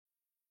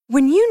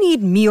When you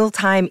need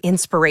mealtime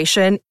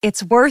inspiration,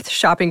 it's worth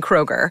shopping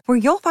Kroger, where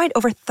you'll find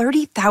over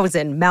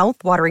 30,000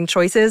 mouth-watering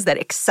choices that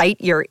excite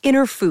your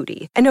inner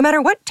foodie. And no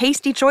matter what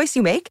tasty choice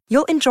you make,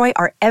 you'll enjoy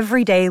our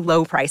everyday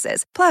low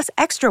prices, plus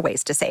extra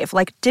ways to save,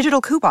 like digital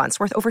coupons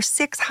worth over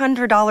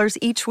 $600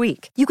 each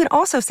week. You can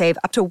also save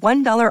up to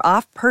 $1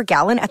 off per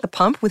gallon at the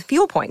pump with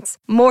fuel points.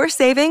 More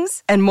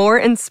savings and more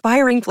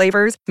inspiring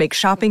flavors make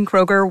shopping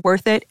Kroger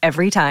worth it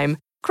every time.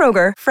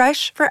 Kroger,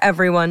 fresh for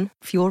everyone.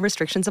 Fuel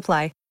restrictions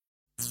apply.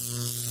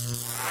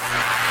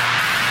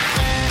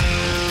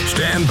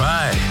 Stand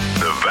by.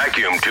 The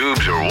vacuum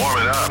tubes are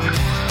warming up.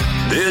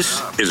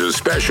 This is a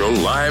special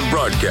live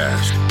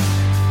broadcast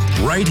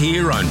right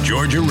here on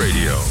Georgia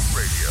Radio.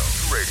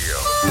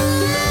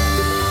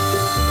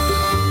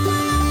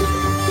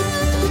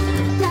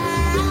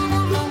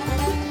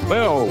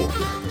 Well,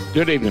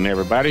 good evening,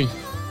 everybody.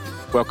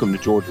 Welcome to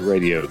Georgia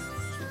Radio.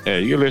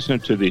 You're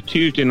listening to the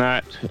Tuesday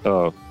night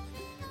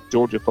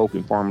Georgia Folk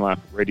and Farm Life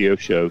radio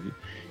show,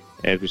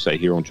 as we say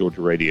here on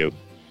Georgia Radio.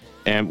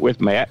 And with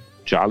Matt,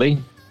 Jolly.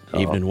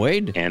 Evening,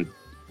 Wade. And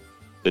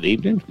good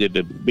evening. Good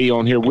to be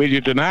on here with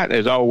you tonight,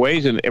 as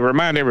always. And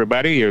remind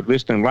everybody you're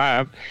listening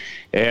live.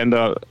 And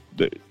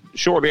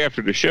shortly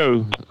after the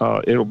show,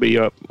 it'll be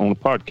up on the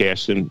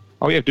podcast. And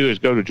all you have to do is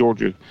go to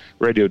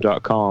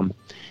georgiaradio.com.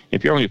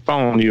 If you're on your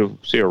phone, you'll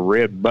see a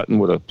red button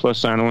with a plus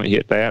sign on it.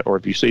 Hit that. Or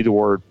if you see the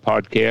word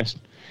podcast,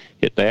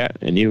 hit that,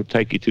 and it'll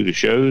take you to the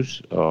shows.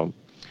 Can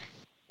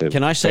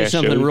I say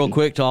something real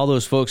quick to all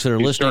those folks that are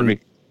listening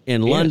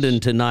in London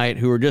tonight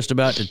who are just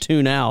about to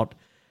tune out?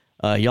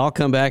 Y'all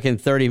come back in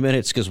 30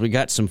 minutes because we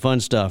got some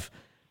fun stuff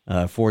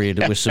for you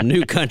with some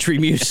new country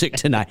music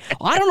tonight.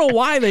 I don't know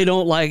why they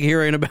don't like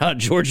hearing about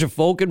Georgia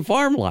folk and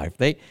farm life.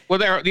 They're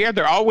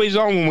always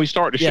on when we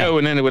start the show,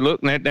 and then they would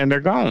look and they're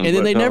gone. And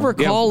then they never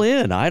call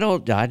in.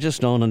 I just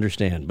don't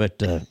understand.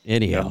 But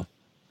anyhow,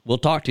 we'll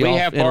talk to y'all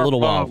in a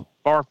little while.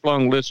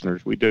 Far-flung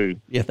listeners, we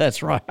do. Yeah,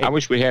 that's right. I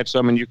wish we had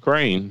some in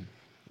Ukraine.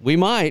 We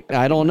might.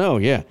 I don't know.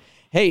 Yeah.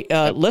 Hey,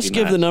 let's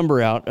give the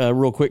number out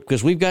real quick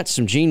because we've got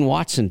some Gene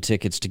Watson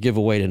tickets to give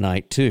away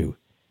tonight, too.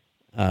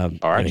 All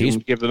right, you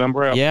can give the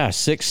number out. Yeah,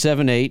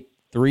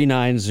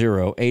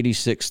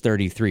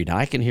 678-390-8633. Now,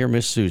 I can hear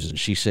Miss Susan.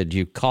 She said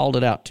you called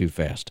it out too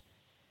fast.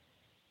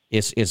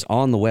 It's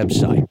on the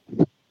website.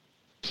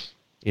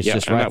 It's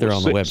just right there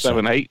on the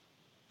website.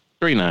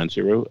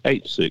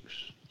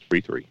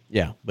 678-390-8633.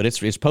 Yeah, but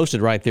it's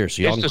posted right there,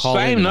 so y'all can call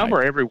in. It's the same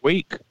number every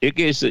week. We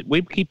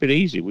keep it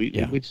easy.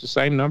 It's the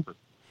same number.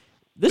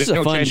 This is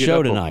a fun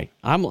show tonight.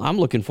 I'm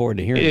looking forward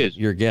to hearing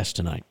your guest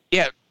tonight.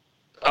 Yeah,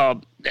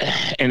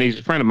 and he's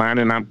a friend of mine,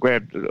 and I'm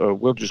glad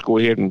we'll just go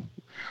ahead and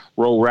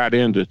roll right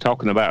into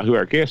talking about who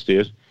our guest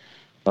is,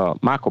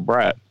 Michael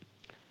Bright.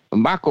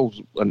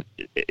 He's an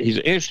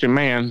interesting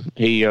man.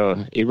 He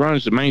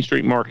runs the Main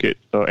Street Market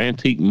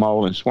Antique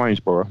Mall in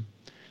Swainsboro,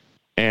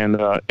 and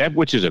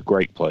which is a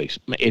great place.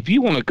 If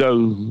you want to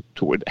go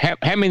to it,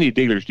 how many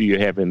dealers do you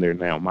have in there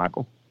now,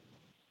 Michael?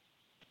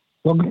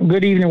 Well,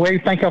 good evening,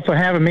 Wade. Thank you for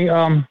having me.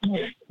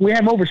 We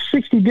have over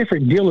 60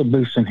 different dealer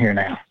booths in here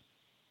now.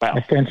 Wow.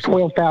 That's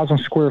 12,000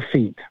 square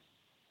feet.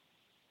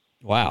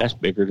 Wow. That's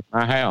bigger than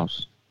my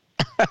house.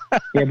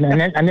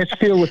 Yeah, and it's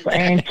filled with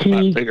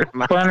antique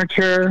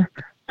furniture,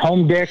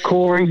 home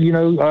decor,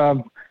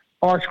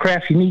 arts,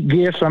 crafts, unique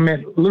gifts. I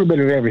mean, a little bit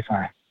of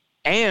everything.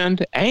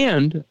 And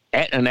an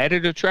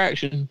added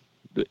attraction,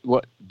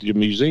 the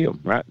museum,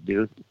 right,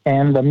 dear?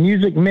 And the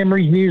Music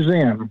Memories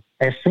Museum,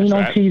 as seen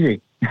on TV.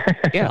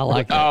 Yeah, I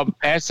like that.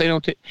 As seen on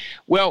TV.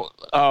 Well,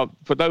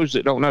 for those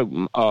that don't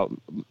know,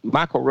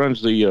 Michael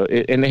runs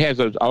and he has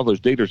all those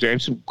dealers there, and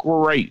some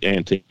great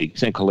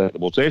antiques and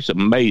collectibles. It's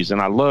amazing.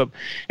 I love,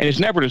 and it's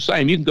never the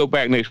same. You can go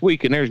back next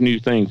week, and there's new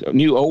things,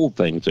 old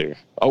things there,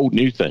 old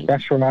new things.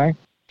 That's right.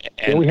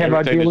 And we have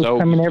our dealers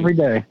coming every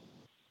day.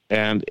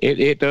 And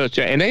it does,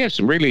 and they have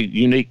some really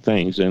unique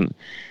things, and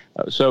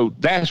so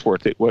that's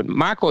worth it. Well,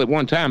 Michael at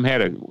one time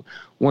had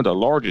one of the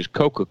largest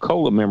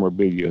Coca-Cola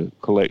memorabilia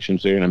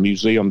collections there in a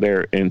museum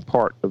there in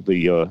part of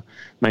the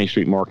Main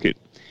Street Market.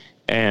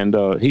 And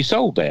he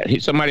sold that.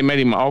 Somebody made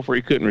him an offer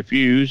he couldn't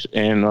refuse,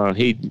 and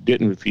he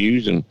didn't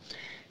refuse.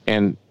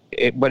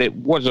 But it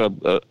was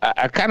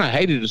I kind of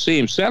hated to see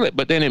him sell it,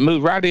 but then it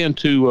moved right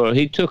into,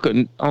 he took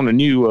on a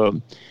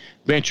new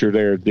venture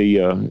there,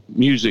 the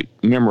music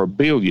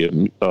memorabilia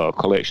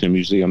collection and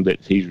museum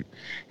that he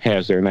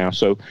has there now.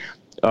 So,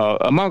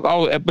 among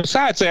all,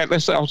 besides that,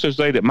 let's also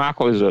say that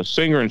Michael is a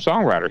singer and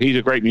songwriter. He's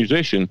a great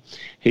musician.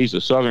 He's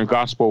a Southern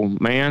gospel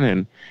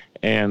man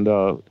and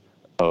a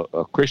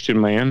Christian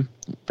man,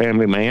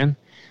 family man.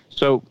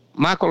 So,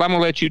 Michael, I'm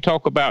gonna let you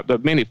talk about the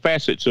many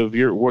facets of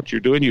what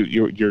you're doing.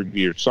 Your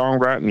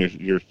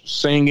songwriting, your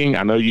singing.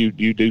 I know you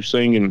do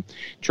sing in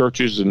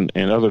churches and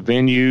other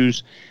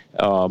venues,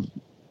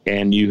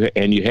 and you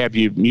have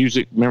your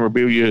music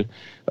memorabilia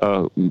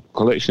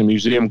collection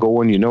museum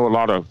going. You know a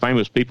lot of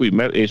famous people you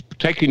met. It's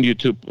taking you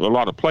to a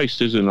lot of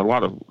places and a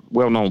lot of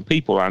well-known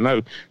people, I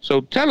know. So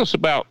tell us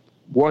about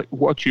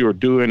what you're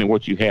doing and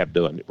what you have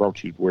done that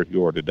brought you where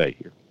you are today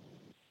here.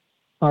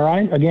 All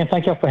right. Again,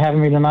 thank you for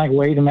having me tonight,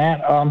 Wade and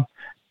Matt.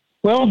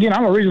 Well, again,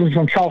 I'm originally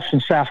from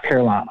Charleston, South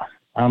Carolina.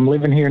 I'm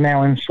living here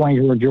now in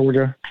Swainsboro,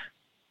 Georgia.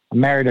 I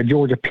married a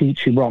Georgia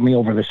peach who brought me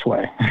over this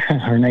way.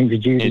 Her name's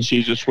Judy. And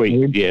she's a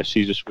sweet. Yeah,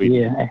 she's a sweet.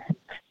 Yeah.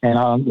 And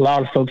a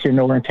lot of folks here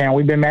know her in town.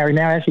 We've been married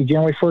now, actually,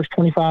 January 1st,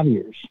 25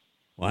 years.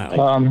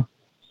 Wow.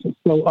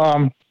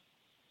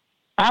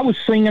 I was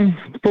singing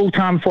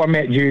full-time before I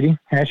met Judy.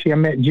 Actually, I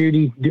met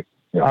Judy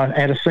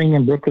at a singing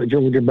in Brooklet,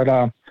 Georgia.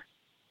 But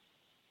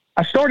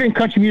I started in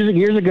country music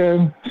years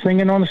ago,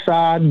 singing on the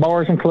side,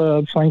 bars and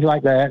clubs, things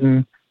like that.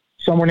 And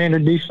someone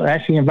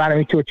actually invited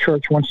me to a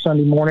church one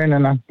Sunday morning,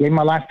 and I gave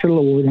my life to the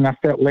Lord, and I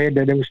felt led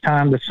that it was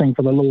time to sing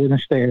for the Lord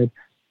instead.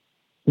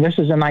 And this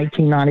is in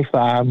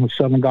 1995 with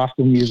Southern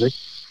Gospel Music.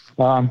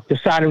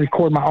 Decided to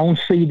record my own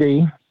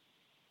CD,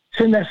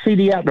 send that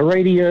CD out to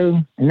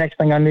radio, and next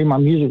thing I knew, my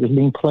music was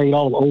being played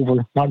all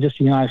over, not just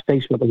the United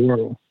States, but the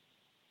world.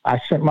 I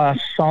sent my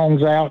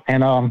songs out,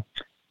 and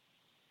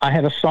I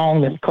had a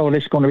song that's called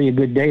It's Gonna Be a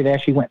Good Day. That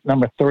actually went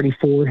number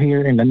 34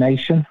 here in the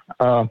nation.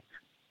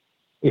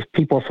 If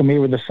people are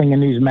familiar with the Singing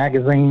News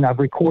magazine, I've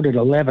recorded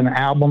 11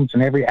 albums,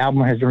 and every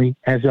album has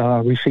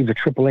received a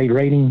AAA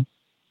rating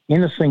in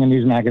the Singing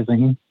News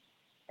magazine.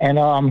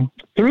 And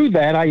through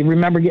that, I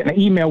remember getting an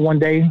email one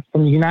day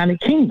from the United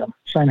Kingdom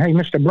saying, "Hey,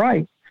 Mr.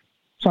 Bright,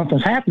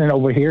 something's happening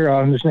over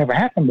here. This never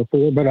happened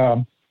before,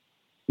 but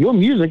your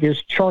music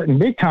is charting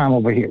big time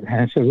over here."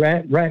 And so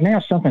right now,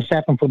 something's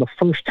happened for the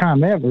first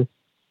time ever.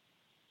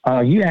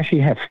 You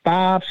actually have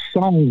 5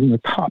 songs in the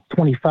top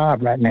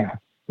 25 right now.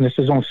 This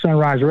is on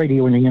Sunrise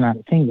Radio in the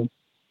United Kingdom.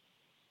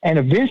 And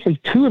eventually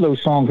 2 of those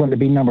songs went to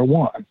be number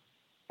 1.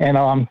 And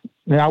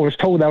I was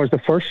told I was the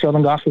first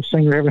Southern Gospel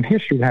singer ever in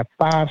history to have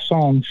 5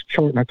 songs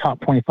chart in the top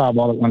 25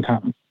 all at one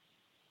time.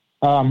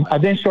 I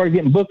then started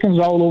getting bookings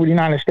all over the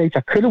United States.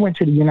 I could have went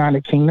to the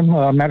United Kingdom.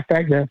 Matter of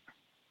fact, the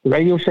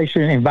radio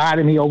station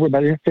invited me over, but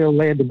I didn't feel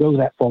led to go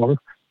that far.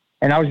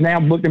 And I was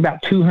now booked in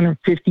about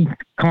 250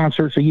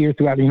 concerts a year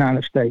throughout the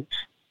United States.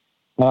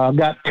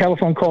 Got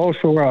telephone calls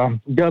for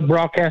Dub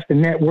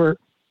Broadcasting Network.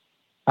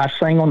 I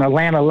sang on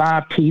Atlanta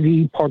Live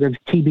TV, part of the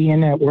TBN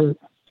network.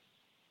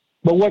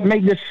 But what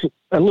made this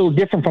a little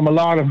different from a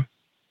lot of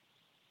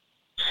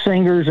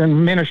singers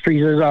and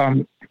ministries is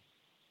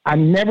I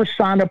never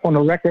signed up on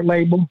a record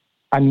label.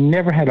 I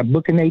never had a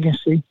booking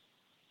agency.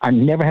 I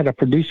never had a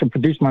producer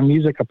produce my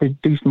music. I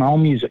produced my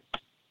own music.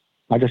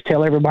 I just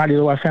tell everybody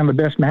that I found the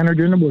best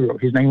manager in the world.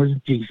 His name was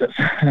Jesus.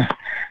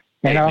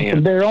 And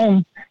from there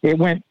on, it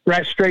went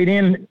right straight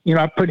in. You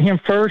know, I put him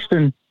first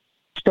and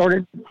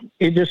started.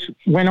 It just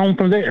went on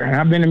from there. And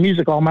I've been in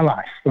music all my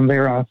life from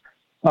there on.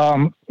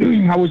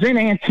 I was in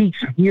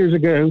Antiques years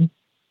ago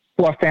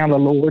before I found the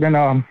Lord.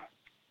 And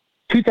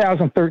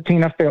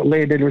 2013, I felt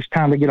led that it was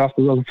time to get off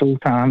the road full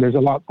time. There's a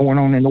lot going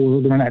on in the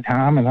world during that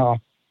time. And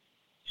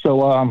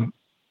so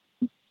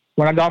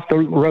when I got off the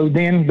road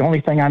then, the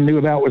only thing I knew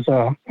about was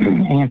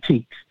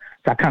antiques.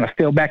 So I kind of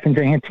fell back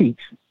into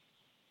antiques.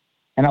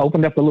 And I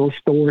opened up a little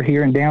store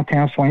here in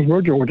downtown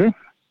Swainsboro, Georgia.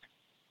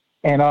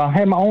 And I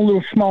had my own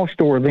little small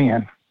store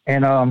then.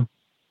 And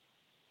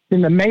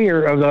then the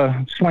mayor of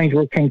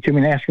Swainsboro came to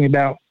me and asked me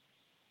about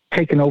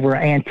taking over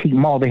an antique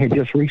mall they had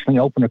just recently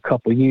opened a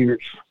couple of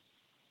years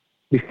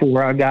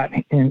before I got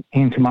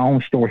into my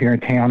own store here in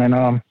town.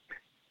 And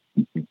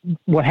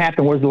what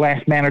happened was the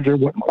last manager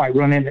wasn't quite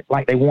running it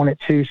like they wanted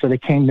to, so they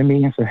came to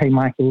me and said, "Hey,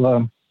 Michael,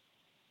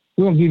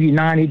 we're going to give you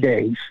 90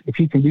 days. If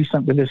you can do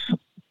something with this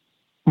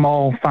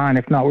mall, fine.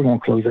 If not, we're going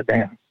to close it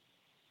down."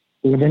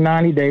 Within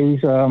 90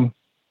 days,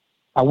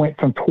 I went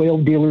from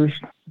 12 dealers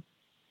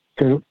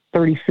to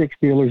 36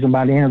 dealers, and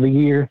by the end of the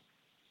year,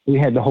 we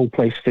had the whole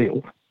place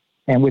filled.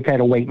 And we've had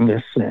a waiting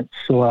list since.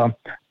 So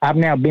I've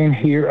now been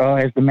here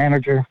as the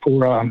manager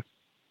for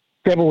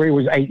February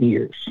was 8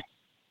 years.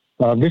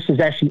 This is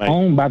actually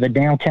owned by the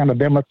Downtown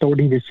Development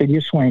Authority of the City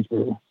of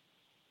Swainsboro.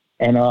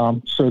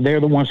 And so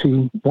they're the ones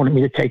who wanted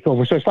me to take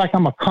over. So it's like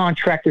I'm a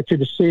contractor to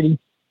the city.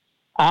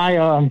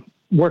 I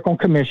work on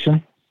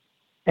commission,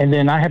 and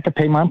then I have to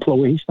pay my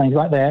employees, things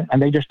like that.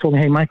 And they just told me,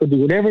 "Hey, Michael, do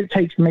whatever it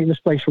takes to make this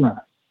place run."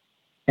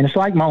 And it's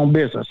like my own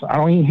business. I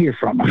don't even hear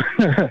from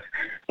them.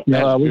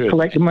 We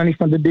collect the money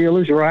from the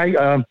dealers,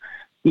 right?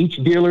 Each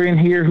dealer in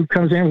here who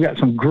comes in, we've got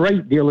some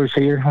great dealers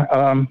here,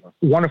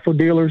 wonderful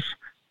dealers.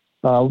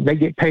 They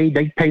get paid.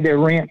 They pay their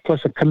rent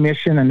plus a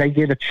commission, and they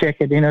get a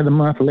check at the end of the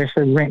month, unless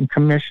they're rent and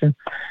commission.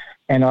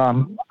 And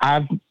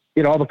I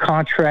get all the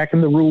contract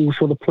and the rules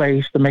for the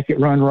place to make it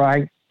run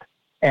right.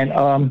 And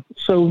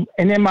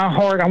and in my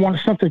heart, I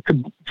wanted something that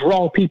could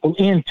draw people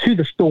into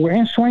the store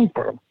and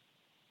Swainsboro.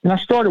 And I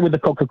started with the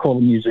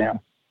Coca-Cola Museum.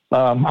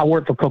 I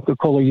worked for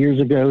Coca-Cola years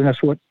ago, and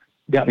that's what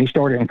got me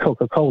started in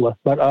Coca-Cola.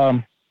 But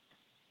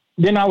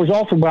then I was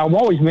offered, well, I've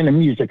always been in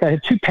music. I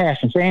had 2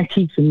 passions,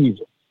 antiques and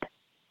music.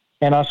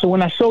 And so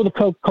when I sold the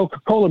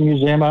Coca-Cola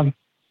Museum, I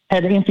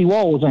had empty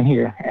walls in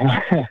here.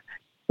 And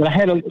but I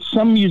had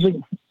some music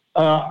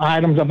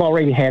items I've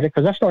already had it,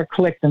 because I started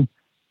collecting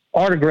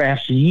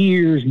autographs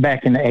years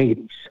back in the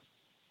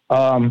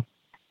 80s.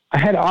 I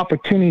had an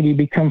opportunity to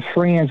become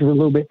friends with a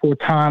little bit for a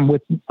time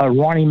with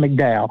Ronnie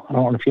McDowell. I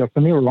don't know if you're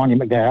familiar with Ronnie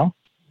McDowell.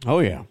 Oh,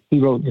 yeah. He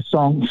wrote the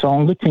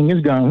song The King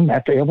Is Gone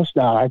after Elvis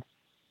died.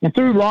 And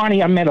through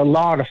Ronnie, I met a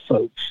lot of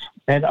folks.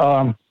 And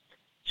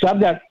so I've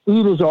got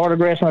oodles of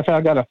autographs. I've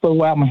got a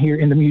photo album here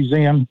in the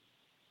museum,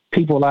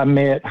 people I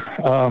met.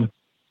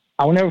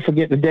 I will never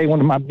forget the day,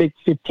 one of my big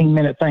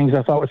 15-minute things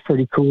I thought was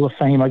pretty cool of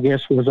fame, I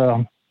guess, was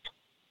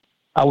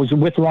I was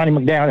with Ronnie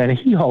McDowell at a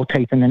Hee Haw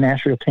tape in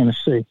Nashville,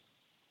 Tennessee.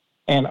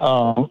 And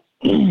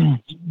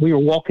we were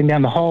walking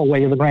down the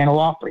hallway of the Grand Ole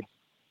Opry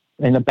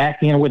in the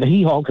back end with the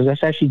Hee Haw, because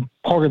that's actually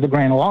part of the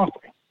Grand Ole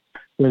Opry,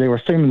 where they were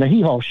filming the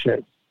Hee Haw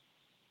show.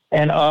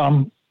 And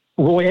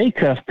Roy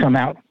Acuff come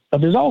out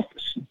of his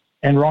office,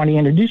 and Ronnie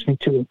introduced me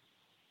to him.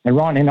 And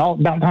Ronnie, and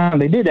about the time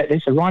they did that, they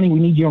said, "Ronnie, we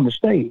need you on the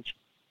stage."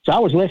 So I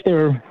was left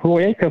there with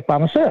Roy Acuff by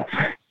myself.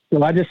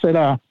 So I just said,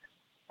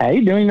 "How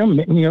you doing?"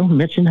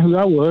 Mentioned who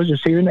I was,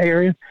 just here in the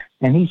area.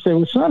 And he said,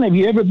 "Well, son, have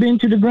you ever been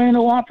to the Grand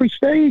Ole Opry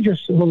stage or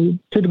to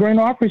the Grand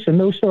Ole Opry?" I said,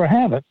 "No, sir, I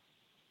haven't."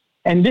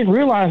 And didn't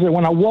realize that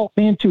when I walked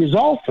into his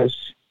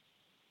office,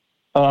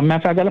 matter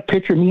of fact, I got a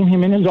picture of me and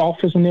him in his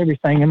office and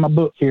everything in my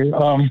book here.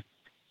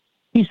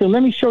 He said,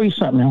 "Let me show you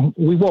something."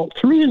 We walked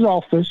through his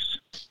office,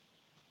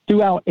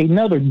 through out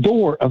another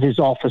door of his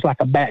office, like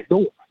a back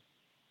door.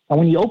 And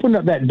when he opened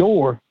up that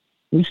door,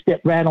 we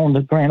stepped right on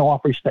the Grand Ole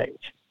Opry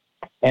stage.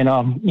 And,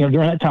 during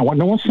that time,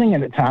 no one singing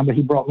at the time, but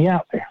he brought me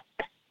out there.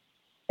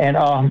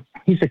 And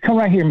he said, "Come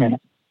right here a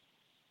minute."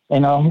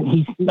 And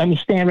he let me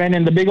stand right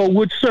in the big old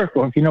wood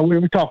circle, if you know what we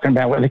were talking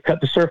about, where they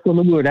cut the circle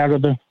of the wood out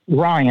of the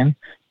Ryan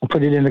and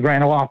put it in the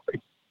Grand Ole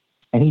Opry.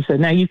 And he said,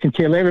 "Now you can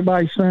tell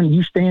everybody, son,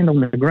 you stand on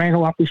the Grand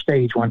Ole Opry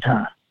stage one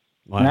time."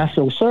 Wow. And I said,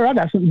 "Well, sir, I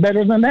got something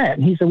better than that."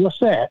 And he said, "What's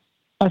that?"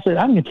 I said,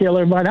 "I can tell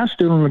everybody I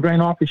stood on the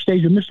Grand Ole Opry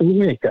stage with Mr.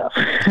 Roy Acuff."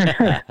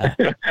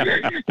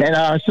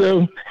 And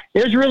so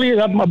it was really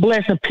a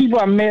blessing. People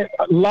I met,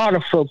 a lot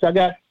of folks. I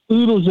got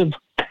oodles of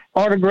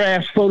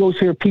autographs, photos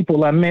here,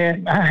 people I met.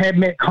 I had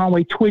met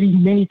Conway Twitty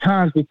many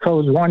times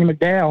because Ronnie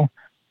McDowell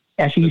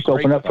actually used to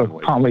open up for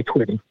Conway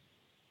Twitty.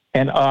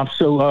 And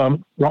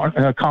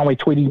Conway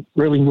Twitty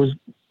really was,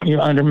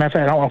 under my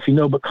fact, I don't know if you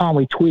know, but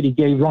Conway Twitty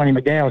gave Ronnie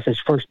McDowell his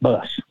first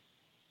bus.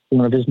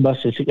 One of his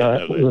buses, it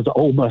was an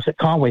old bus that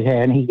Conway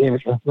had, and he gave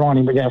it to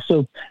Ronnie McDowell.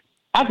 So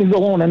I could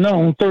go on and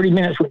on. 30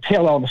 minutes would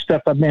tell all the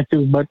stuff I've been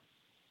through, but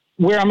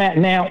where I'm at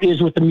now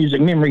is with the Music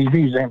Memories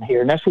Museum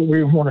here. And that's what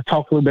we want to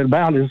talk a little bit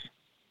about is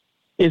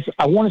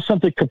I wanted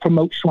something that could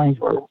promote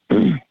Swainsboro.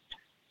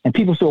 And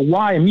people say,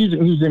 "Why a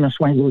music museum in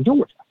Swainsboro,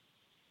 Georgia?"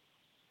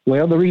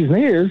 Well, the reason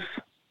is,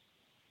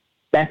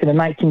 back in the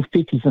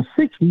 1950s and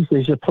 60s,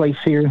 there's a place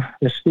here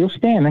that's still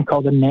standing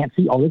called the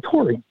Nancy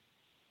Auditorium.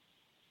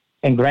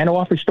 And Grand Ole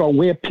Opry star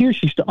Webb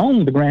Pierce used to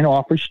own the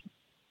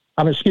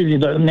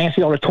the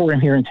Nancy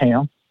Auditorium here in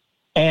town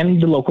and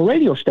the local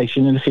radio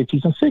station in the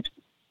 50s and 60s.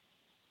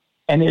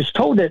 And it's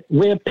told that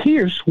Webb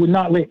Pierce would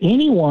not let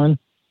anyone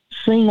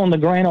sing on the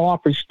Grand Ole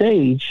Opry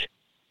stage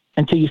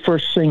until you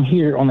first sing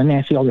here on the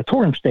Nancy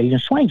Auditorium stage in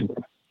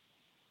Swainsboro.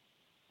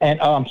 And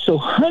so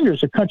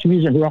hundreds of country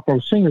music and rock and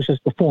roll singers has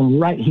performed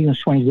right here in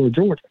Swainsboro,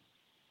 Georgia.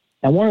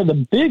 And one of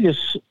the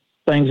biggest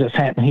things that's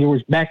happened here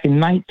was back in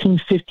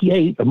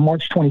 1958, on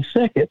March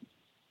 22nd,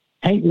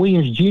 Hank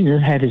Williams Jr.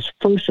 had his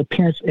first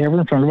appearance ever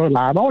in front of a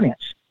live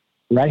audience,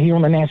 right here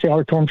on the Nancy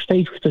Auditorium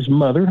stage with his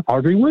mother,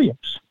 Audrey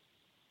Williams.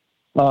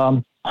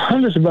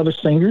 Hundreds of other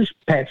singers.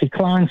 Patsy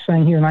Cline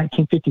sang here in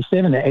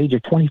 1957 at the age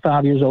of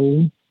 25 years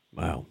old.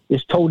 Wow.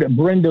 It's told that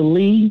Brenda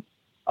Lee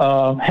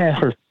had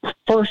her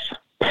first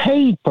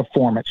paid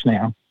performance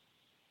now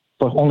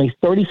for only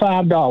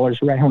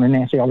 $35 right here on the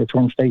Nancy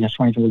Auditorium stage in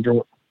Swainsboro,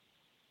 Georgia.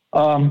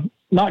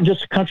 Not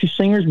just country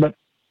singers, but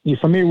you're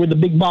familiar with the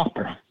Big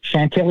Bopper,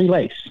 Chantilly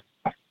Lace.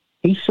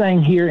 He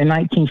sang here in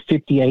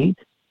 1958,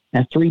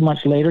 and 3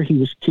 months later, he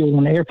was killed in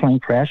an airplane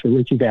crash with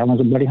Richie Valens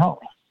and Buddy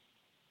Holly,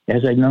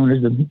 as they're known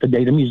as the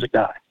day the music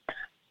died.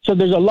 So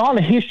there's a lot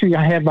of history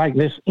I have like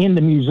this in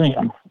the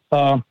museum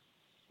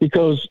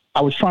because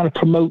I was trying to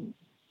promote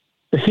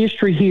the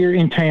history here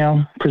in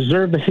town,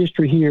 preserve the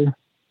history here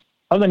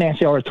of the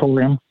Nancy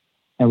Auditorium.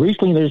 And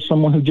recently there's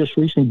someone who just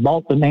recently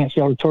bought the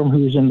Nancy Auditorium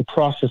who is in the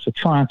process of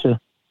trying to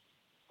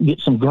get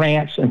some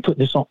grants and put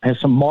this on as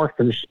some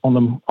markers on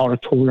the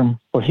auditorium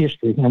for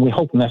history. And we're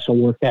hoping that's going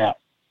to work out.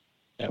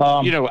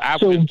 I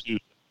went to,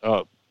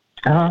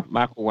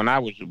 Michael, when I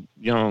was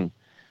young,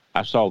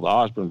 I saw the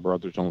Osborne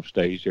brothers on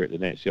stage there at the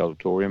Nancy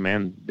Auditorium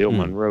and Bill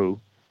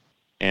Monroe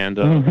and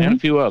a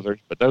few others,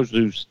 but those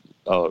who's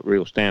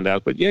real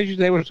standouts. But yeah,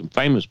 there were some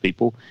famous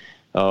people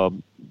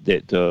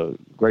that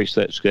graced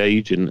that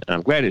stage, and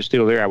I'm glad it's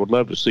still there. I would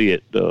love to see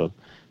it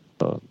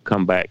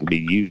come back and be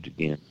used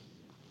again.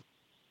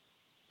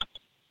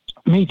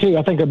 Me too.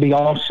 I think it'd be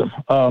awesome.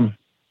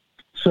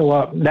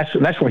 So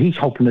that's what he's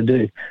hoping to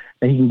do,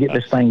 that he can get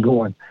this thing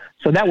going.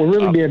 So that would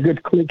really be a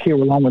good click here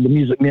along with the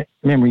Music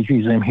Memories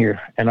Museum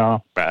here. And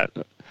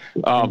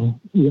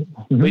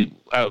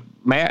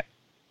Matt?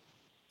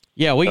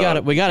 Yeah, we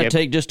got to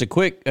take just a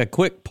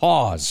quick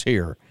pause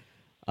here.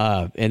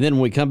 And then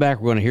when we come back,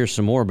 we're going to hear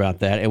some more about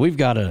that. And we've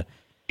got a...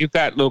 You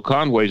got Lil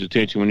Conway's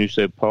attention when you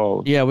said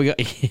Paul. Yeah, we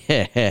got...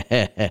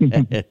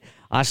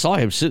 I saw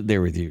him sitting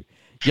there with you.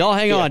 Y'all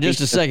hang on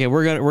just a second.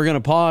 We're gonna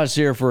pause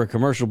here for a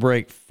commercial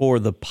break for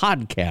the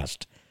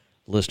podcast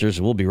listeners,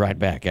 and we'll be right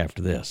back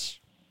after this.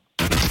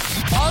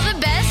 All the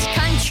best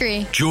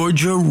country.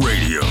 Georgia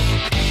Radio.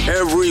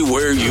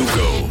 Everywhere you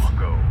go.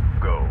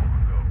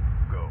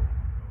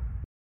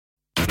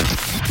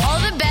 All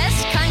the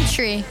best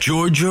country.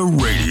 Georgia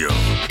Radio.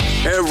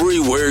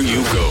 Everywhere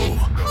you go.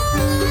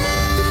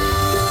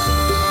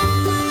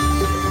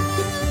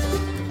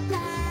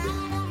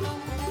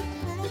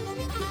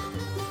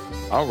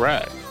 All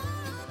right.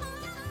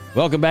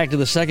 Welcome back to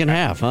the second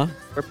half, huh?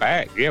 We're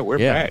back. Yeah, we're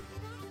back.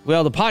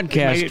 Well, the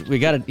podcast, we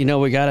got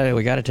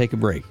to take a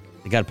break.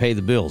 We got to pay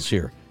the bills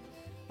here.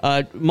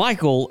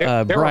 Michael,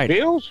 there Bright, are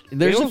bills?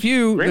 there's bills? a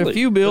few Really? a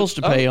few bills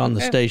to pay on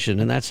the station,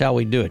 and that's how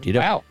we do it.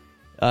 Wow.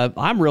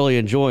 I'm really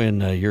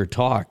enjoying your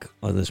talk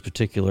on this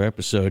particular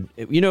episode.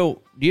 You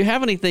know, do you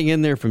have anything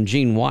in there from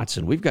Gene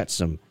Watson? We've got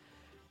some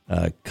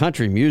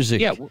country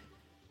music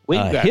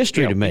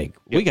history to make.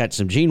 We got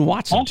some Gene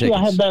Watson tickets.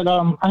 I have that.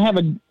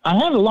 I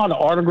have a lot of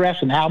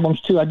autographs and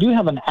albums too. I do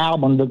have an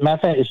album. But matter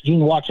of fact, it's Gene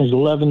Watson's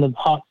 "Love in the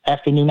Hot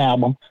Afternoon"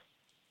 album,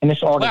 and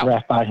it's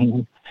autographed by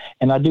him.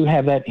 And I do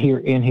have that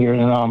in here.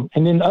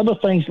 And then other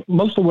things.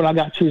 Most of what I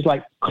got too is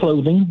like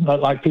clothing.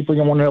 Like people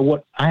don't want to know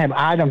what I have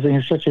items in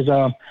here, such as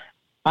I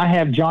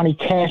have Johnny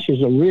Cash's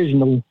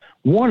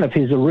one of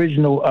his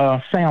original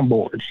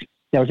soundboards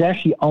that was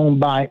actually owned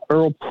by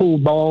Earl Poole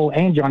Ball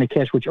and Johnny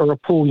Cash, which Earl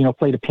Poole,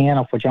 played the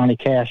piano for Johnny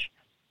Cash.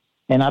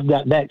 And I've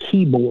got that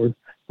keyboard.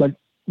 But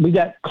we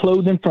got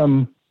clothing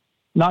from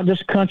not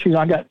just country.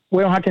 I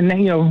can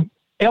name,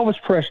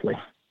 Elvis Presley.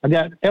 I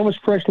got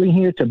Elvis Presley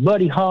here to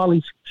Buddy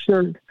Holly's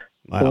shirt.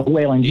 Wow.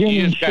 Waylon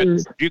Jennings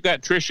shirt. You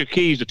got Trisha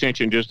Key's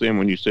attention just then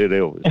when you said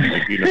Elvis.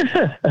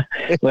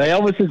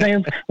 Well, Elvis is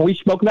in. We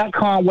spoke about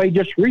Conway.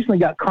 Just recently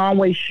got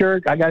Conway's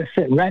shirt. I got it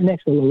sitting right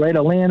next to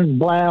Loretta Lynn's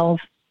blouse.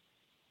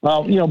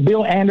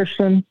 Bill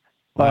Anderson,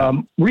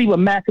 Reba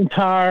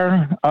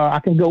McEntire. I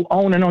can go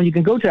on and on. You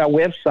can go to our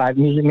website,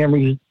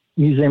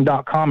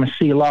 musicmemoriesmuseum.com, and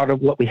see a lot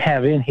of what we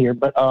have in here.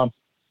 But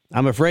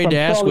I'm afraid to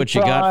ask what you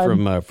got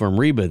from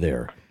Reba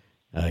there.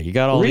 You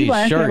got all Reba,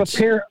 these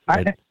shirts.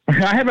 I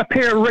have a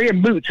pair of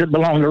red boots that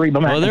belong to Reba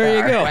McEntire. Well, there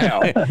you go.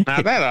 Wow.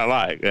 Now that I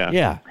like.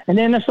 Yeah. And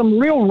then there's some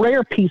real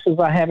rare pieces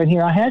I have in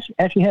here. I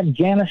actually have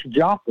Janis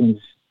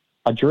Joplin's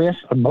a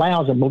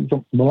blouse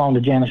that belonged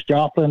to Janis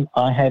Joplin.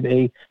 I have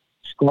a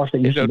scarf that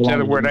used to belong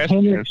to Jimi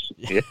Hendrix.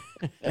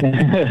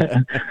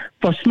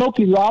 From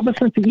Smokey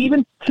Robinson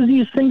to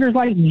these singers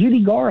like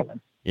Judy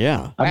Garland.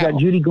 Yeah. I've got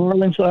Judy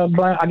Garland's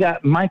blouse. I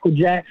got Michael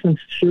Jackson's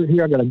shirt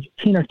here. I got a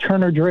Tina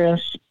Turner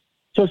dress.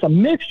 So it's a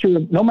mixture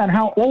of no matter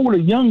how old or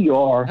young you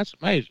are. That's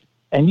amazing.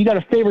 And you got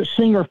a favorite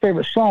singer or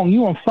favorite song,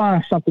 you want to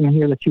find something in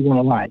here that you want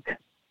to like.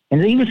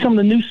 And even some of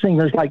the new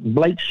singers like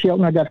Blake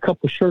Shelton, I got a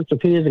couple of shirts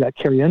of his. I got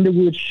Carrie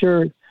Underwood's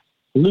shirt.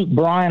 Luke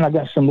Bryan, I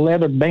got some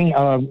leather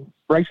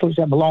bracelets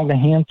that belong to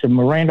him, to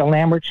Miranda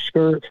Lambert's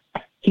skirt,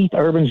 Keith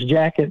Urban's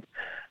jacket.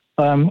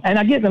 And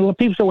I get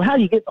people say, well, how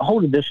do you get a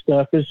hold of this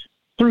stuff? Is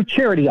through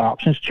charity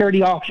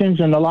auctions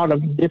and a lot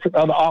of different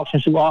other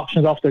auctions who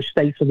auctions off their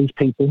states of these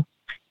people.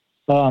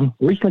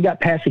 Recently got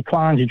Patsy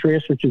Cline's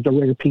dress, which is a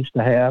rare piece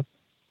to have.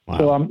 Wow.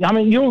 So,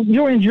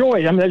 you'll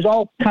enjoy it. There's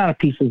all kind of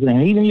pieces in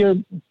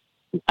it.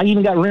 I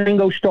even got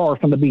Ringo Starr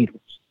from the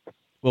Beatles.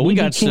 Well, we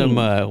got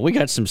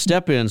some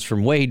step-ins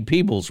from Wade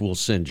Peebles we'll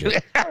send you.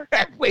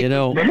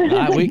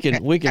 We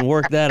can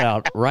work that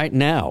out right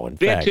now, in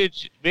fact.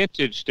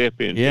 Vintage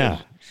step-ins. Yeah.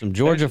 Some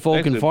Georgia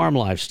folk and farm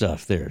life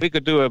stuff there. We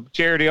could do a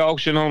charity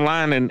auction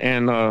online,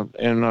 and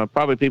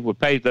probably people would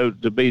pay those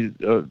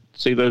to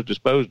see those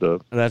disposed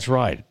of. That's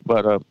right.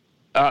 But all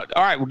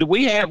right, what do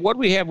we have?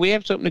 We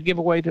have something to give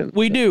away to.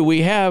 We do.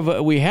 We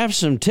have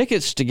some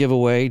tickets to give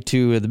away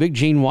to the Big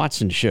Gene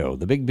Watson show,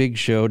 the Big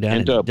show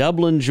down in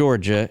Dublin,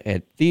 Georgia,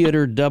 at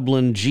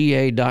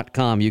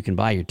theaterdublinga.com. You can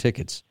buy your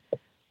tickets,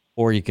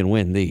 or you can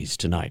win these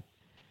tonight.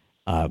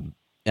 And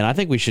I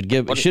think we should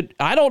give.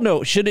 I don't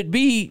know. Should it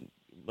be?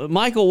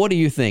 Michael, what do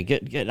you think?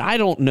 I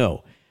don't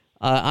know.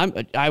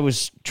 I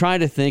was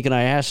trying to think, and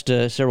I asked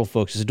several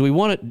folks, do we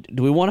want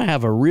to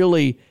have a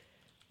really,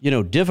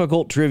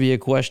 difficult trivia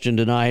question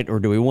tonight,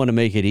 or do we want to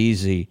make it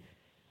easy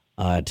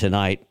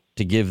tonight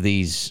to give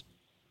these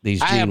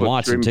Gene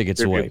Watson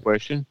tickets away?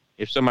 Question: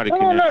 if somebody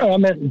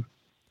can.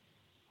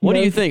 What do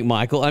you think,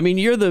 Michael? I mean,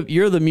 you're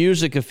the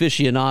music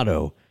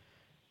aficionado.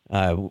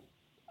 I don't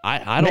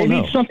know.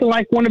 Maybe something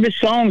like one of his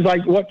songs,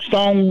 like what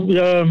song?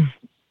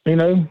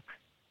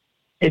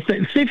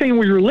 See if anyone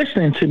was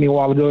listening to me a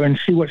while ago and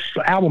see what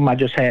album I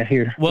just had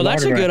here. Well,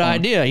 that's a good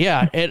idea.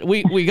 Yeah, and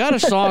we got a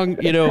song.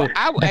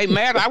 Hey,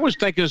 Matt, I was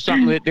thinking of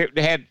something that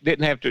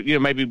didn't have to,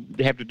 maybe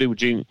have to do with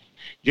Gene.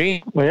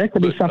 Well, that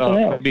could be something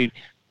else.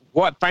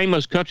 What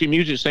famous country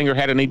music singer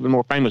had an even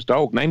more famous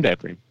dog named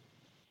after him?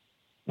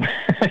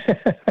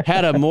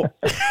 Had a more.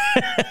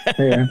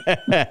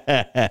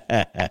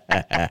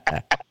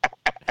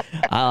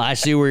 I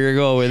see where you're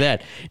going with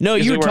that. No,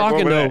 you're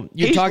talking though.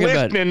 You're talking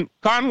about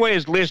Conway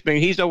is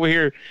listening. He's over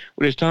here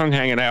with his tongue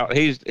hanging out.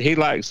 He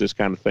likes this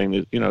kind of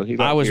thing.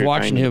 I was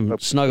watching him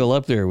snuggle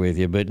up there with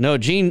you, but no,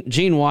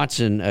 Gene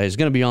Watson is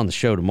going to be on the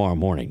show tomorrow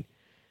morning,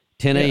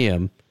 10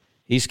 a.m.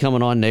 He's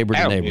coming on Neighbor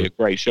to Neighbor. Be a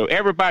great show.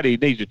 Everybody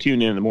needs to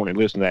tune in the morning and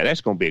listen to that.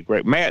 That's going to be a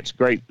great. Matt's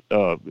great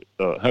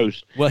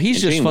host. Well,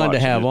 he's just fun to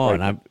have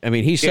on. I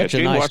mean, he's such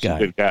a nice guy.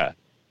 Good guy.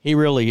 He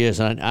really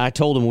is. I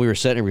told him we were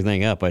setting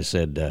everything up. I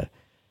said,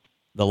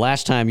 the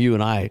last time you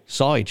and I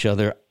saw each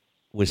other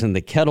was in the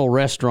Kettle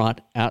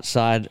Restaurant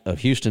outside of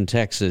Houston,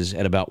 Texas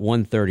at about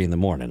 1:30 in the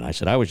morning. I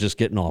said, I was just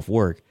getting off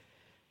work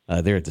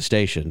there at the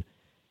station.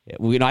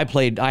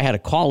 I had a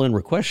call-in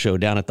request show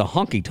down at the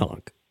Honky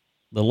Tonk,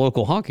 the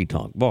local Honky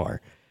Tonk bar.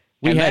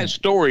 That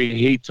story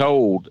he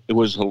told, it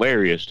was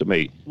hilarious to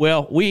me.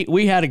 Well,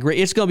 we had a great,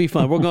 it's going to be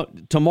fun. We're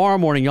going tomorrow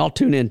morning. Y'all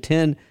tune in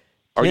 10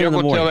 Are you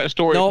going to tell that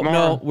story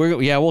tomorrow? No,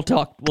 we'll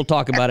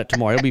talk about it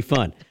tomorrow. It'll be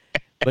fun.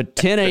 But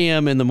 10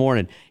 a.m. in the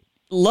morning.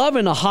 Love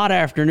in a Hot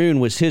Afternoon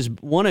was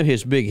one of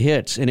his big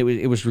hits, and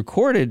it was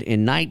recorded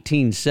in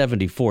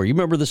 1974. You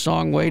remember the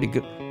song, Wade? It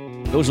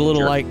goes a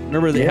little like,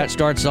 remember how it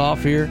starts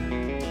off here?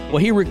 Well,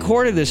 he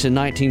recorded this in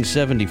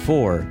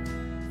 1974.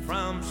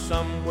 From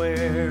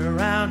somewhere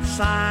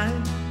outside,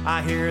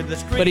 I hear the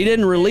street. But he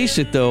didn't release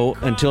it, though,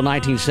 until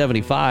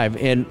 1975.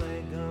 And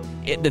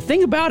the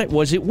thing about it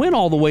was it went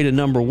all the way to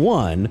number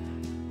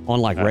one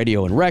on like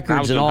radio and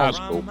records and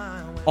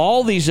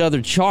all these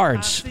other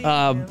charts.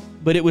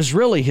 But it was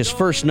really his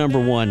first number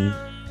one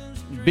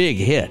big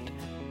hit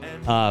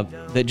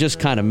that just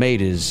kind of made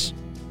his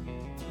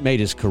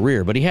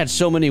career. But he had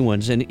so many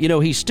ones, and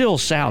he still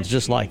sounds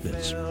just like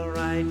this.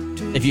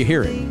 If you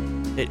hear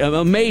it,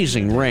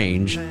 amazing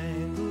range,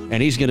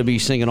 and he's going to be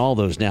singing all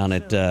those down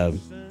at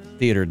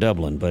Theatre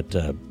Dublin. But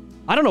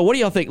I don't know. What do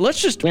y'all think? What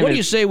do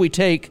you say we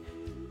take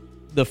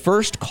the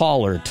first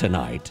caller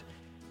tonight?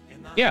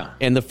 Yeah.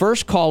 And the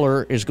first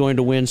caller is going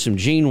to win some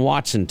Gene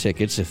Watson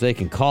tickets if they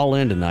can call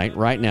in tonight.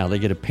 Right now, they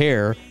get a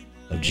pair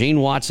of Gene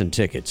Watson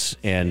tickets.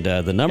 And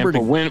the number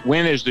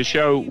when is the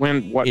show?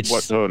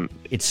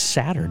 It's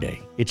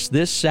Saturday. It's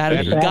this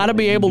Saturday. You got to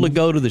be able to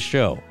go to the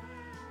show.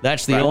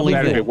 That's the only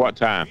Saturday, thing. What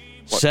time?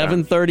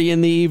 7:30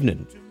 in the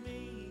evening.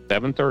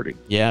 7:30.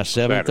 Yeah,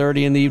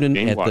 7:30 in the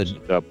evening at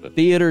the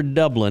Theatre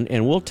Dublin.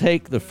 And we'll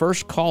take the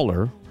first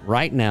caller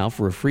right now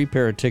for a free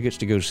pair of tickets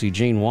to go see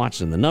Gene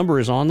Watson. The number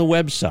is on the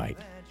website.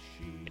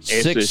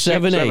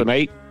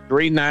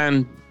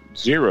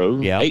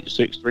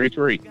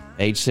 678-390-8633.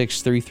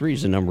 8633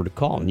 is the number to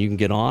call, and you can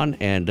get on,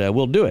 and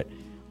we'll do it.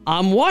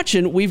 I'm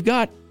watching. We've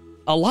got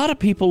a lot of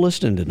people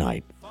listening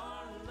tonight,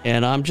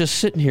 and I'm just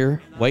sitting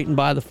here waiting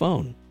by the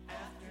phone.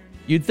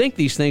 You'd think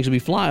these things would be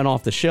flying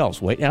off the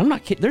shelves. Wait, I'm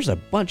not kidding. There's a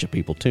bunch of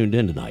people tuned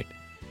in tonight.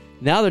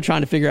 Now they're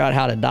trying to figure out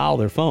how to dial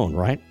their phone,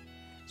 right?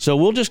 So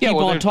we'll just keep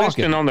on talking.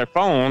 Listening on their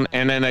phone,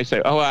 and then they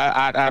say,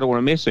 I don't want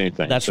to miss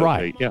anything. That's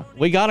right. Yeah.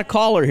 We got a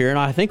caller here, and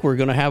I think we're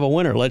going to have a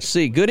winner. Let's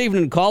see. Good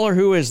evening, caller.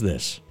 Who is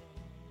this?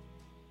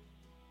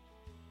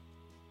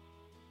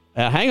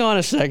 Hang on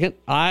a second.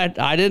 I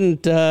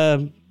didn't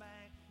I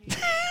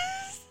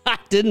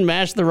didn't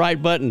mash the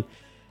right button.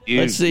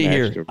 Let's see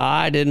here.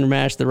 I didn't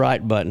mash the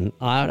right button.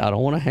 I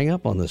don't want to hang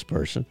up on this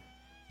person.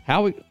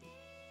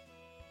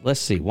 Let's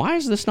see. Why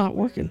is this not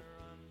working?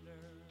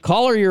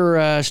 Caller,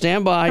 you're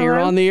standby. Hello? You're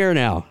on the air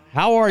now.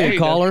 How are you,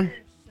 caller?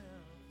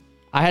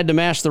 I had to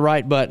mash the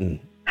right button.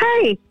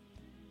 Hey.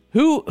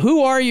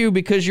 Who are you?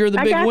 Because you're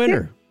the big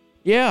winner.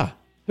 Yeah.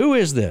 Who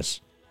is this?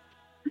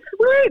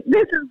 Sweet.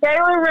 This is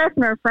Gayla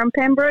Ressner from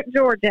Pembroke,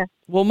 Georgia.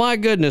 Well, my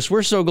goodness,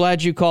 we're so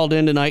glad you called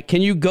in tonight.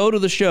 Can you go to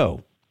the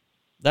show?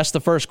 That's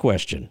the first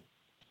question.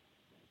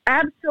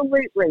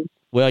 Absolutely.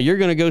 Well, you're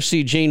going to go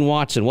see Gene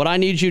Watson. What I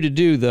need you to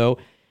do, though,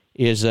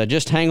 is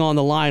just hang on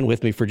the line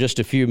with me for just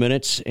a few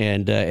minutes,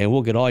 and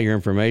we'll get all your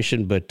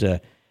information. But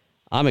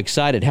I'm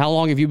excited. How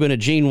long have you been a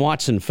Gene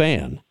Watson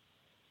fan?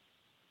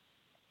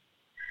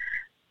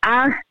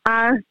 I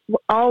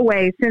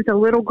always, since a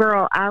little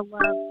girl, I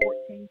love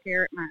 14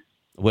 Karat Mine.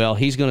 Well,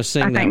 he's going to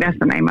sing that. I think that's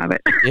the name of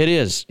it. It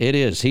is.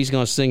 He's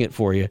going to sing it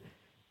for you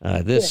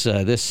this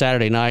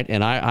Saturday night,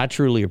 and I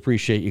truly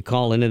appreciate you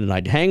calling in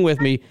tonight. Hang with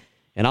me,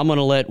 and I'm going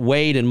to let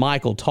Wade and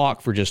Michael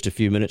talk for just a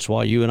few minutes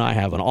while you and I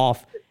have an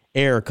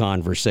off-air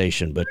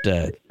conversation. But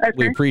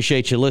we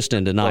appreciate you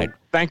listening tonight. Well,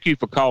 thank you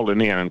for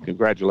calling in, and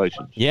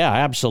congratulations. Yeah,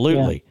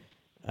 absolutely.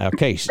 Yeah.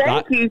 Okay.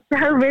 Thank you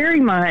so very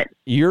much.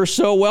 You're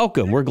so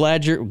welcome. We're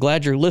glad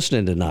you're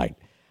listening tonight.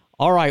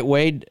 All right,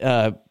 Wade.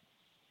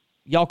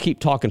 Y'all keep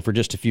talking for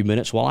just a few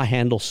minutes while I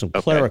handle some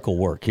clerical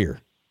work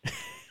here.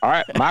 All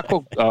right,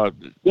 Michael.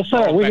 Yes,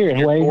 sir. We're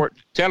here, Wade.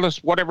 Tell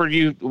us whatever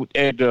you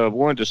had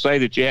wanted to say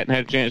that you hadn't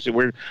had a chance to.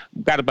 We've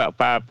got about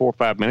 4 or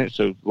 5 minutes,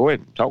 so go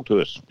ahead and talk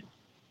to us.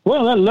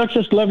 Well, let's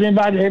just love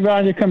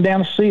everybody to come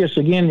down to see us.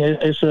 Again,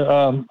 it's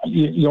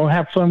you'll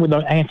have fun with the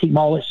Antique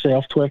Mall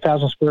itself,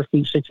 12,000 square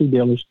feet, 60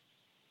 buildings.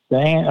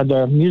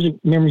 The Music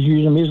Memories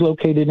Museum is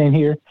located in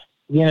here.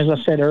 Again, as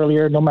I said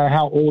earlier, no matter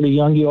how old or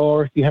young you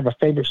are, if you have a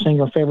favorite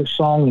singer, favorite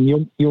song, and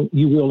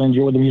you will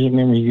enjoy the Music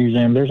Memories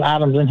Museum. There's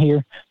items in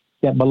here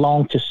that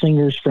belong to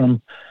singers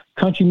from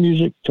country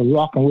music to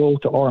rock and roll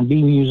to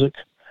R&B music.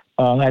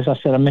 As I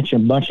said, I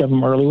mentioned a bunch of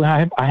them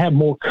earlier. I have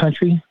more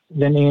country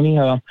than any.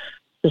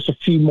 Just a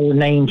few more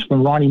names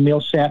from Ronnie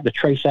Millsap to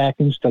Trace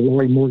Atkins to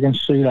Lori Morgan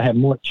suit. I have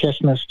Mort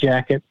Chestnut's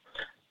jacket.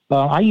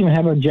 I even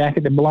have a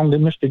jacket that belonged to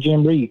Mr.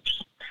 Jim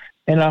Reeves.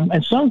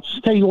 And some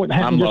tell you what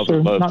happened.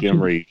 Love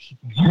Jim Reeves.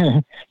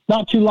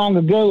 Not too long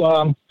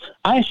ago,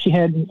 I actually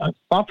had a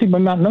lot of people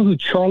might not know who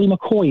Charlie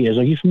McCoy is.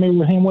 Are you familiar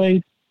with him,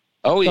 Wade?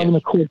 Oh, yeah. Charlie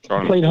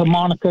McCoy played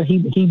harmonica.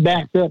 He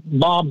backed up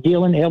Bob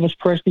Dylan, Elvis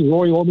Presley,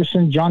 Roy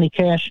Orbison, Johnny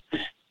Cash.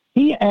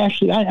 I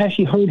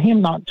actually heard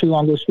him not too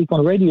long ago speak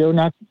on the radio, and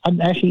I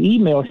actually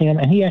emailed him,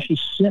 and he actually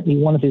sent me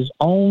one of his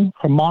own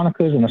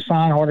harmonicas and a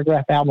signed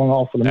autograph album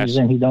off for the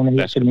museum. He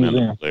donated to the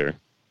museum. There.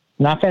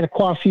 And I've had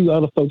quite a few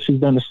other folks who've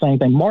done the same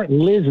thing. Martin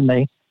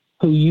Lisney,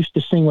 who used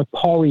to sing with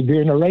Paul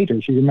Revere and the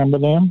Raiders. You remember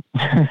them?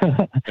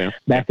 Yeah.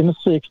 Back in the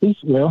 60s.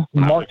 Well,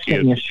 Mark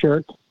sent me a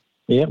shirt.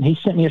 Yep, he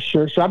sent me a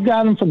shirt. So I've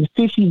got them from the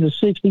 50s to the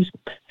 60s.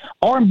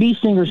 R&B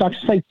singers, I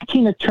could say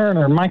Tina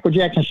Turner, Michael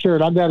Jackson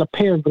shirt. I've got a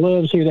pair of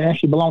gloves here that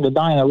actually belong to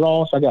Diana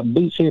Ross. I got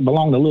boots here that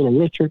belong to Little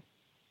Richard.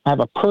 I have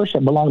a purse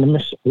that belonged to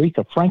Miss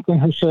Aretha Franklin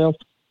herself.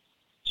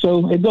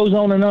 So it goes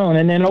on.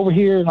 And then over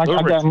here,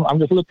 I'm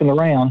just looking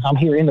around. I'm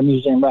here in the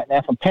museum right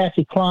now. From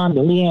Patsy Cline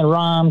to Leanne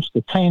Rimes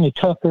to Tammy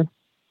Tucker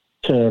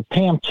to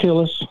Pam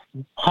Tillis,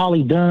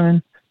 Holly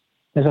Dunn.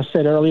 As I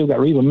said earlier, we've got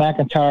Reba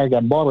McEntire,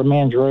 got Barbara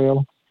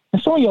Mandrell.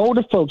 And some of your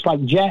older folks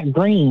like Jack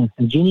Green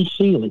and Jeannie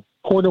Seeley,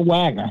 Porter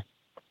Wagner.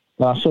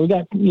 So we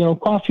got,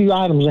 quite a few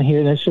items in here.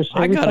 And it's just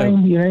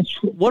everything.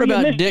 What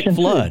about Dick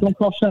Flood? Don't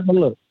cost something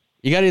to look.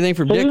 You got anything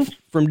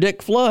from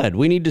Dick Flood?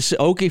 We need to see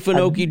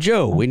Okefenokee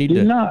Joe. We need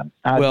to.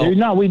 I do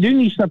not. We do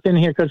need something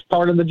here because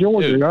part of the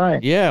Georgia,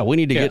 right? Yeah, we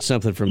need to get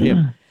something from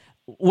him.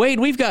 Wade,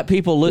 we've got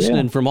people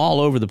listening from all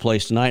over the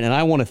place tonight, and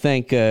I want to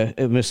thank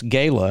Miss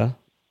Gayla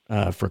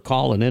for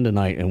calling in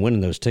tonight and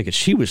winning those tickets.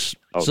 She was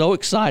so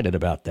excited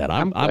about that.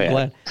 I'm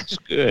glad. That's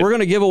good. We're going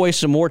to give away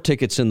some more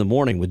tickets in the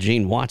morning with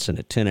Gene Watson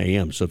at 10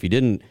 a.m. So if you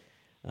didn't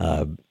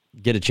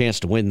get a chance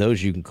to win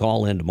those, you can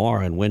call in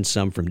tomorrow and win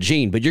some from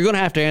Gene. But you're going to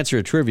have to answer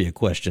a trivia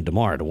question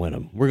tomorrow to win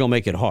them. We're going to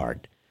make it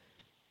hard.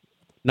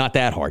 Not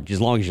that hard. As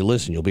long as you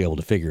listen, you'll be able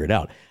to figure it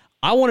out.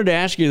 I wanted to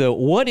ask you, though,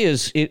 what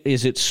is it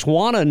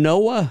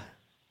Swannanoa?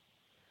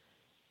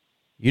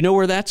 You know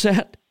where that's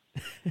at?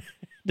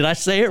 Did I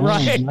say it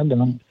right? I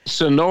don't.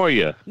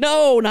 Sonoya.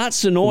 No, not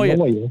Sonoya.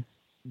 SWANNANOA.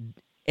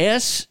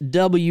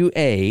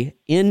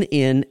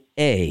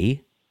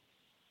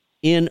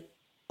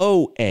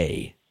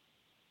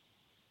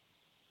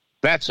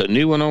 That's a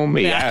new one on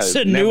me. That's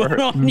a new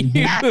one on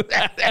you.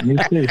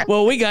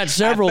 Well, we got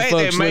several folks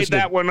they made listening.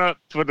 that one up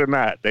for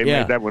tonight. They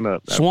made that one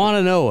up.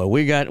 Swannanoa.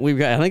 We've got.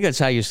 I think that's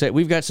how you say it.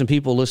 We've got some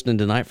people listening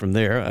tonight from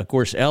there. Of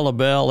course, Ella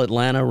Bell,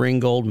 Atlanta,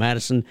 Ringgold,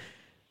 Madison,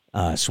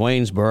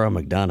 Swainsboro,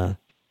 McDonough,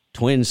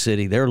 Twin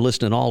City. They're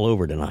listening all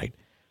over tonight,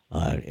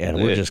 and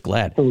we're just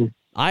glad.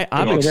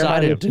 I'm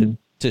excited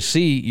to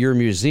see your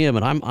museum,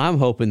 and I'm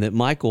hoping that,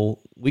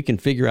 Michael, we can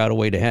figure out a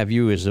way to have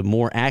you as a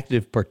more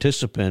active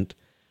participant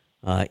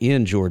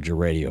in Georgia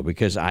radio,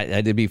 because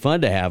it'd be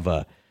fun to have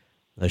a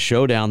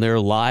show down there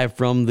live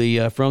from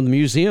the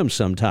museum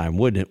sometime,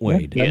 wouldn't it,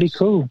 Wade? That'd be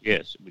cool.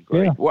 Yes, it'd be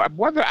great. Yeah. What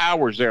are the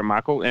hours there,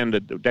 Michael, and the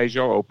days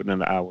you're open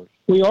and the hours?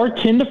 We are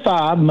 10 to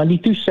 5, Monday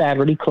through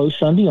Saturday, closed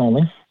Sunday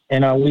only.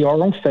 And we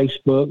are on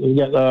Facebook. We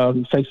got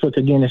Facebook,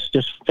 again, it's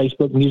just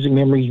Facebook Music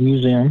Memories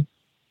Museum.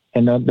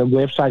 And the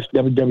website's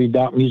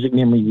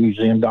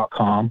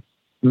www.musicmemoriesmuseum.com.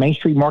 Main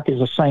Street Market is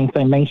the same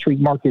thing. Main Street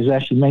Market is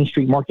actually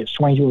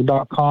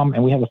mainstreetmarket.swainsboro.com.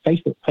 And we have a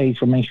Facebook page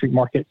for Main Street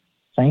Market.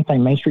 Same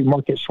thing, Main Street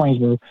Market,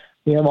 Swainsboro.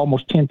 We have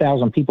almost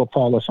 10,000 people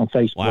follow us on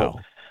Facebook. Wow.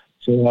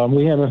 So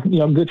we have a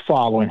good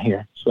following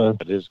here. So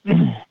that is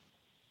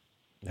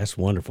That's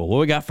wonderful. Well,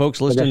 we got folks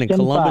listening in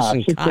Columbus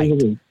and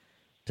Kite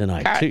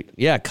tonight.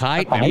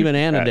 Kite and even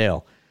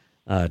Annandale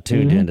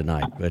tuned in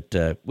tonight.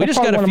 But we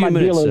just got a few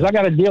minutes. I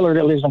got a dealer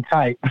that lives in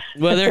Kite.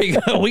 Well, there you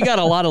go. We got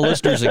a lot of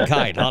listeners in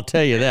Kite. I'll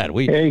tell you that.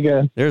 There you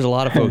go. There's a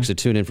lot of folks that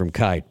tune in from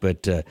Kite.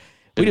 But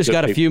we just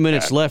got a few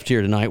minutes left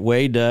here tonight,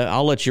 Wade.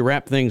 I'll let you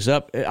wrap things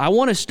up. I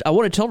want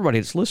to tell everybody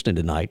that's listening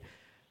tonight,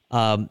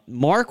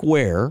 Mark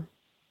Ware,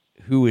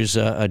 who is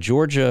a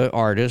Georgia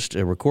artist,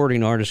 a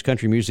recording artist,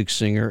 country music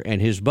singer,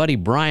 and his buddy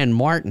Brian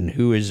Martin,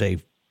 who is a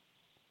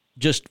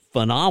just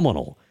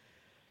phenomenal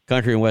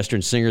country and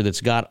western singer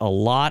that's got a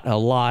lot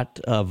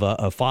of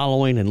a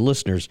following and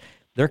listeners.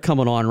 They're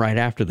coming on right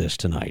after this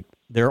tonight.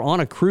 They're on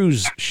a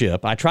cruise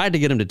ship. I tried to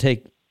get them to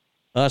take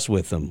us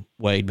with them,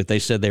 Wade, but they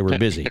said they were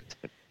busy.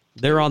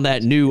 They're on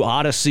that new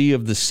Odyssey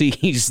of the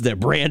Seas, that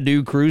brand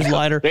new cruise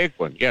liner. Big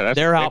one. Yeah,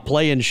 they're out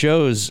playing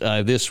shows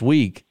this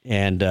week,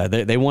 and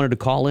they wanted to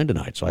call in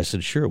tonight. So I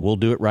said, sure, we'll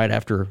do it right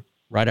after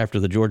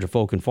the Georgia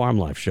Folk and Farm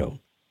Life show.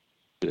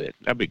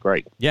 That'd be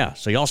great. Yeah,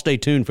 so y'all stay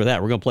tuned for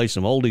that. We're going to play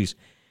some oldies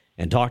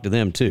and talk to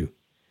them too.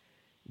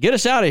 Get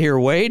us out of here,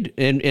 Wade,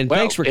 and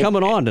thanks for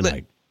coming on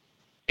tonight.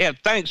 Yeah,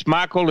 thanks,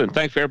 Michael, and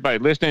thanks for everybody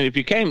listening. If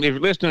you're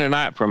listening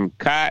tonight from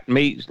Kite,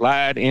 Meats,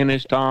 Lyde,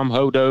 Ennis, Tom,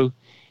 Hodo,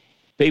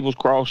 People's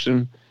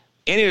Crossing,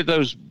 any of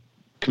those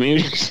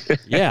communities,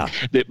 yeah,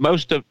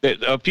 that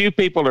a few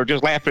people are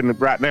just laughing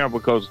right now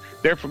because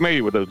they're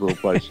familiar with those little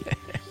places.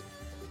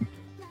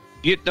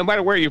 No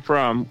matter where you're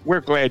from,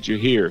 we're glad you're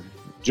here.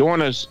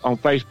 Join us on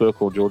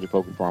Facebook or Georgia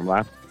Folk and Farm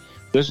Life.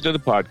 Listen to the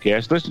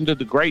podcast. Listen to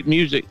the great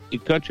music,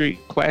 country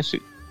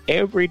classic,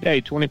 every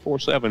day,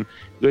 24/7.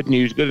 Good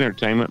news, good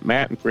entertainment,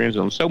 Matt and friends,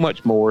 and so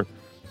much more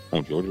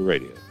on Georgia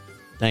Radio.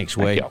 Thanks,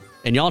 Wade. Thank y'all.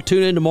 And y'all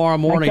tune in tomorrow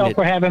morning. Thank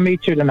y'all for having me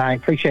too tonight.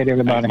 Appreciate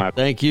everybody.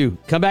 Thank you.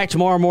 Come back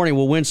tomorrow morning.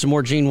 We'll win some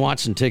more Gene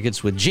Watson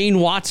tickets with Gene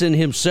Watson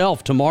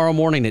himself tomorrow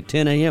morning at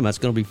 10 a.m. That's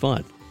going to be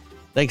fun.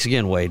 Thanks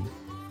again, Wade.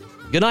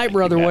 Good night,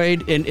 Brother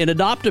Wade. And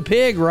adopt a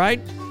pig, right?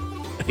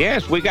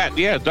 Yes,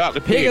 adopt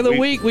a pig. Pig of the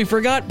week. We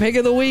forgot Pig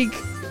of the Week.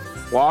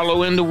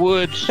 Wallow in the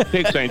Woods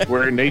Pig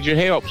Sanctuary needs your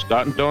help.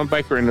 Scott and Dawn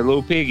Baker and the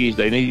little piggies,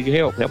 they need your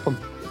help. Help them.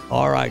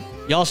 All right.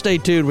 Y'all stay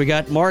tuned. We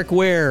got Mark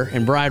Ware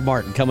and Bride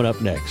Martin coming up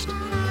next.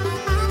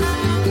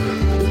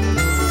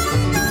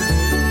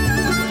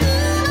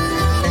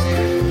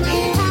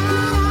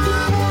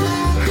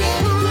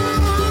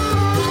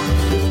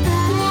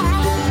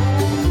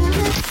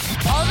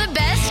 All the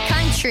best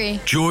country.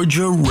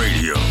 Georgia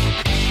Radio.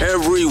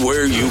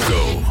 Everywhere you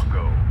go.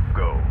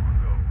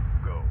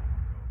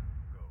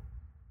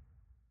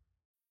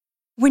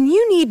 When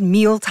you need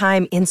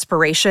mealtime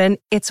inspiration,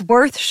 it's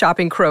worth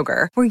shopping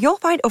Kroger, where you'll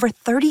find over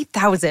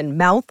 30,000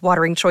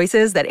 mouth-watering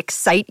choices that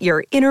excite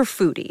your inner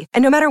foodie.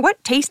 And no matter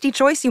what tasty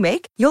choice you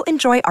make, you'll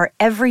enjoy our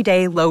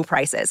everyday low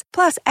prices,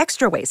 plus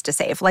extra ways to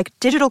save, like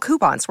digital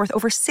coupons worth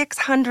over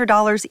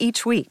 $600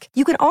 each week.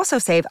 You can also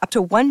save up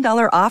to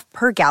 $1 off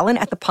per gallon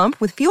at the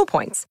pump with fuel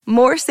points.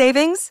 More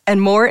savings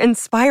and more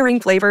inspiring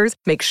flavors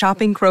make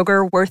shopping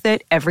Kroger worth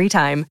it every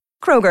time.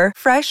 Kroger,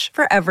 fresh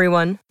for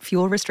everyone.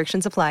 Fuel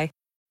restrictions apply.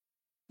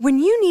 When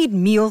you need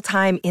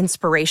mealtime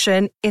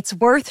inspiration, it's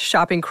worth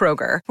shopping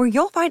Kroger, where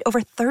you'll find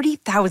over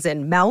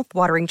 30,000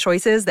 mouth-watering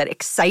choices that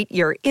excite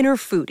your inner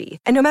foodie.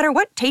 And no matter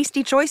what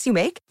tasty choice you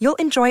make, you'll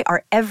enjoy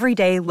our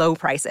everyday low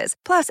prices,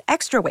 plus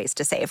extra ways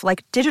to save,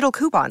 like digital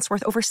coupons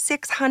worth over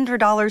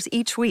 $600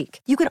 each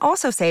week. You can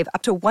also save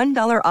up to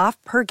 $1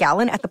 off per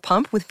gallon at the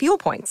pump with fuel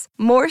points.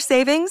 More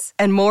savings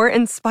and more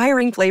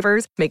inspiring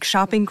flavors make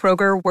shopping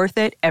Kroger worth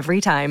it every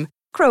time.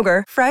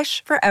 Kroger,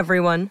 fresh for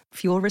everyone.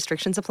 Fuel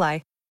restrictions apply.